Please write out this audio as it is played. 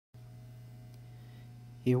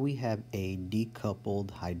Here we have a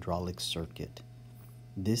decoupled hydraulic circuit.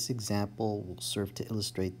 This example will serve to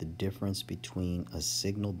illustrate the difference between a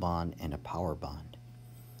signal bond and a power bond.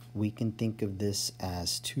 We can think of this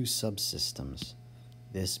as two subsystems,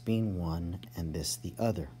 this being one and this the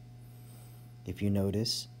other. If you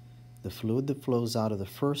notice, the fluid that flows out of the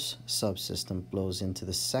first subsystem flows into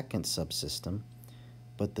the second subsystem,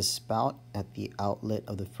 but the spout at the outlet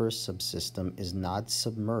of the first subsystem is not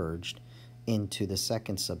submerged into the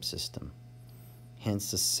second subsystem.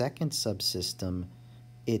 Hence, the second subsystem,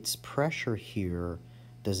 its pressure here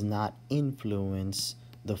does not influence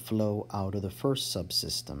the flow out of the first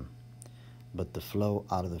subsystem, but the flow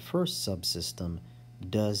out of the first subsystem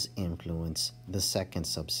does influence the second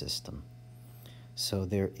subsystem. So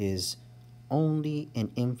there is only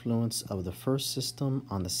an influence of the first system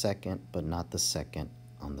on the second, but not the second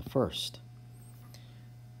on the first.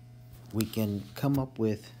 We can come up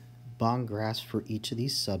with bond graphs for each of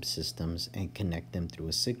these subsystems and connect them through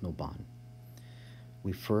a signal bond.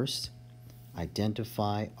 We first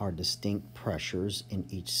identify our distinct pressures in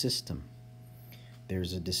each system.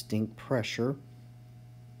 There's a distinct pressure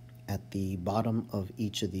at the bottom of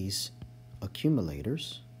each of these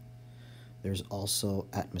accumulators. There's also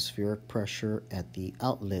atmospheric pressure at the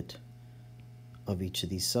outlet of each of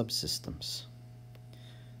these subsystems.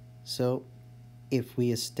 So if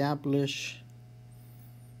we establish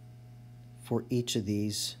for each of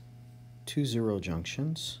these two zero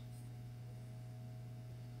junctions,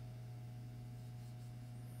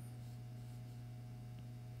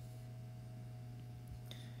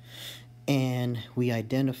 and we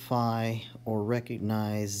identify or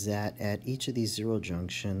recognize that at each of these zero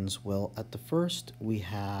junctions, well, at the first we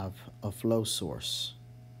have a flow source,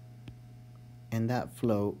 and that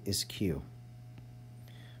flow is Q.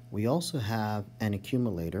 We also have an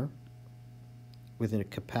accumulator with a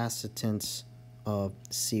capacitance of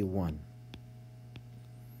C1.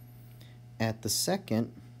 At the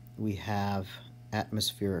second, we have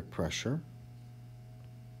atmospheric pressure.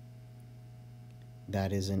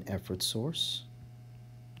 That is an effort source.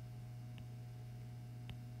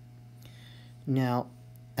 Now,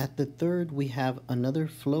 at the third, we have another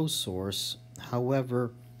flow source.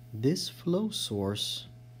 However, this flow source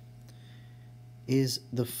is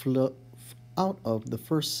the flow out of the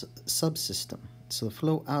first subsystem. So the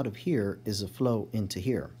flow out of here is a flow into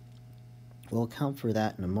here. We'll account for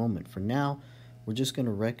that in a moment. For now, we're just going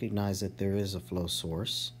to recognize that there is a flow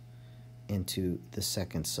source into the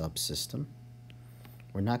second subsystem.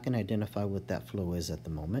 We're not going to identify what that flow is at the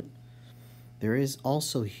moment. There is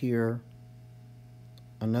also here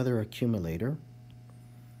another accumulator.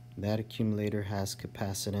 That accumulator has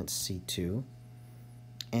capacitance C2.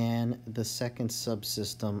 And the second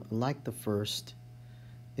subsystem, like the first,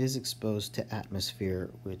 is exposed to atmosphere,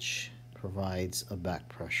 which provides a back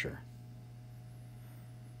pressure.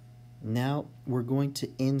 Now we're going to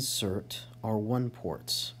insert our 1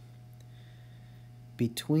 ports.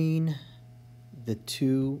 Between the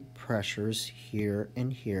two pressures here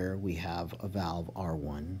and here, we have a valve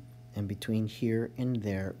R1, and between here and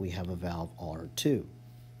there, we have a valve R2.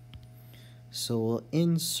 So we'll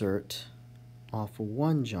insert off of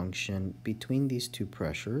 1 junction between these two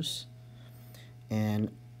pressures, and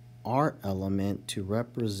R element to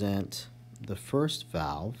represent the first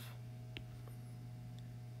valve,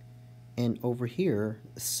 and over here,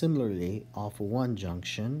 similarly, off of 1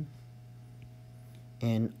 junction,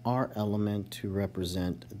 and R element to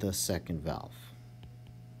represent the second valve.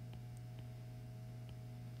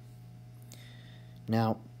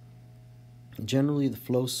 Now, generally the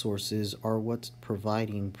flow sources are what's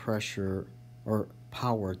providing pressure or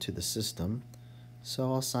power to the system, so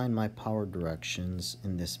I'll assign my power directions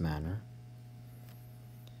in this manner.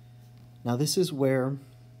 Now this is where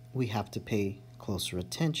we have to pay closer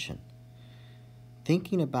attention.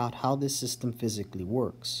 Thinking about how this system physically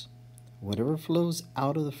works, whatever flows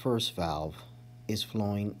out of the first valve is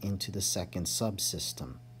flowing into the second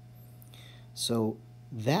subsystem. So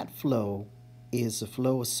that flow is a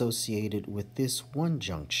flow associated with this 1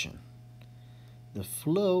 junction. The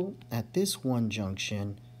flow at this 1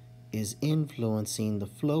 junction is influencing the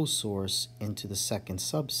flow source into the second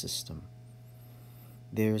subsystem.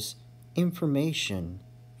 There's information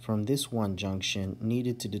from this 1 junction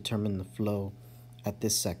needed to determine the flow at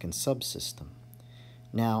this second subsystem.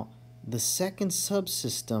 Now, the second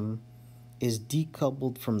subsystem is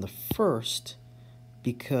decoupled from the first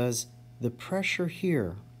because the pressure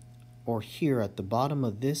here or here at the bottom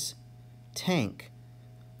of this tank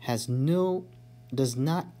does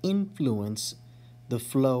not influence the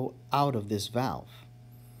flow out of this valve.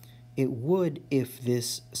 It would if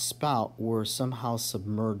this spout were somehow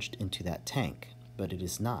submerged into that tank. but it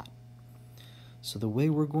is not. So the way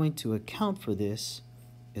we're going to account for this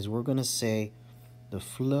is we're going to say the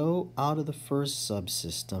flow out of the first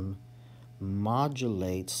subsystem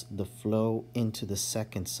modulates the flow into the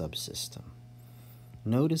second subsystem.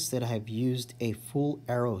 Notice that I've used a full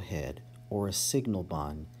arrowhead or a signal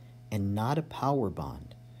bond and not a power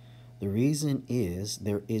bond. The reason is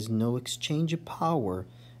there is no exchange of power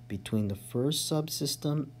between the first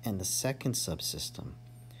subsystem and the second subsystem.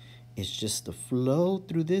 It's just the flow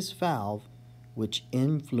through this valve which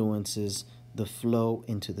influences the flow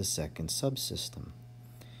into the second subsystem.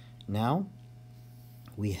 Now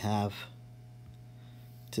we have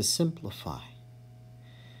to simplify.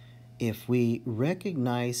 If we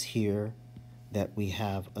recognize here that we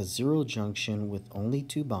have a zero junction with only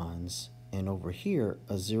two bonds, and over here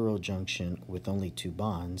a zero junction with only two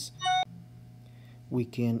bonds, we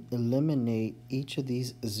can eliminate each of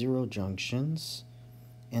these zero junctions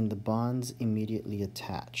and the bonds immediately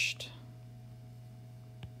attached.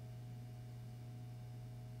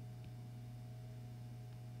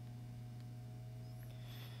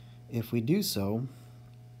 If we do so,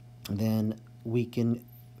 then we can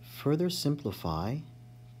further simplify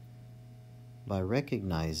by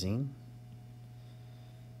recognizing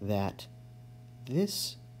that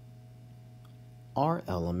this R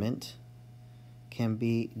element can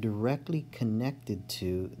be directly connected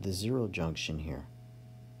to the zero junction here.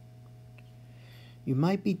 You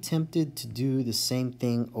might be tempted to do the same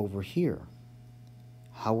thing over here.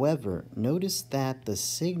 However, notice that the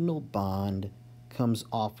signal bond comes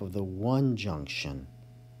off of the one junction.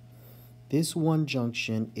 This one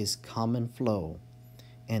junction is common flow,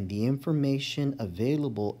 and the information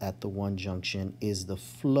available at the one junction is the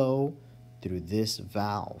flow through this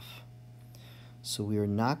valve. So we are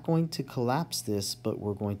not going to collapse this, but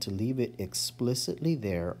we're going to leave it explicitly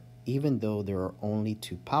there, even though there are only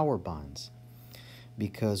two power bonds,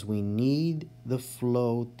 because we need the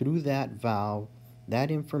flow through that valve. That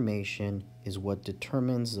information is what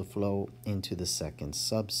determines the flow into the second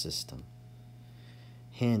subsystem.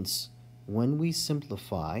 Hence, when we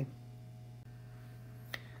simplify,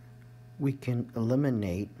 we can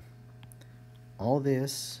eliminate all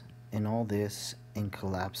this and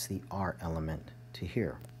collapse the R element to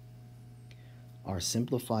here. Our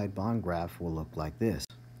simplified bond graph will look like this.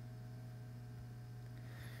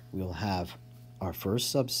 We'll have our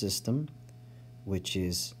first subsystem, which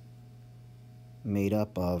is made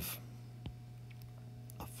up of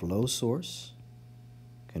a flow source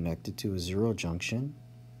connected to a zero junction.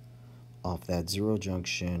 Off that zero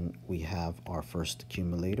junction, we have our first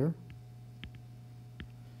accumulator.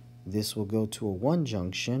 This will go to a one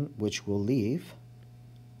junction, which will leave,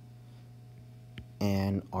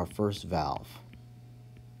 and our first valve.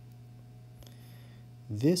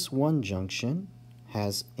 This one junction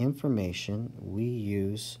has information we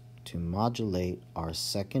use to modulate our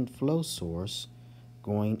second flow source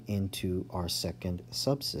going into our second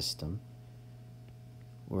subsystem,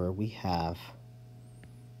 where we have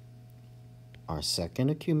our second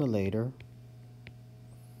accumulator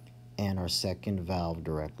and our second valve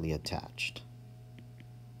directly attached.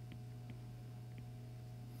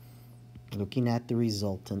 Looking at the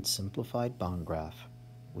resultant simplified bond graph,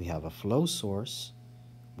 we have a flow source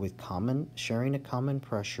with sharing a common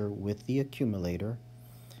pressure with the accumulator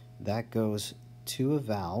that goes to a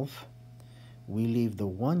valve. We leave the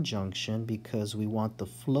one junction because we want the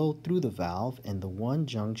flow through the valve, and the one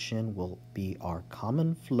junction will be our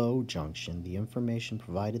common flow junction. The information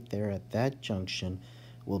provided there at that junction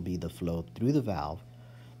will be the flow through the valve.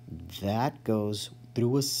 That goes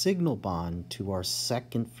through a signal bond to our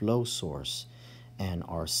second flow source and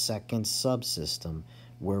our second subsystem,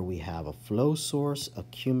 where we have a flow source,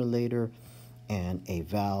 accumulator, and a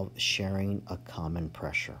valve sharing a common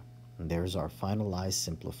pressure. And there's our finalized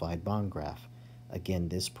simplified bond graph. Again,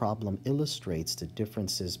 this problem illustrates the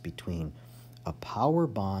differences between a power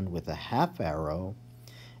bond with a half arrow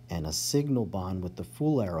and a signal bond with the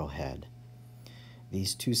full arrowhead.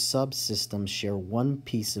 These two subsystems share one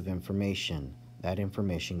piece of information. That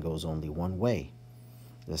information goes only one way.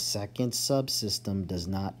 The second subsystem does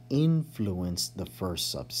not influence the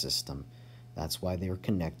first subsystem. That's why they're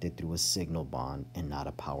connected through a signal bond and not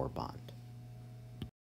a power bond.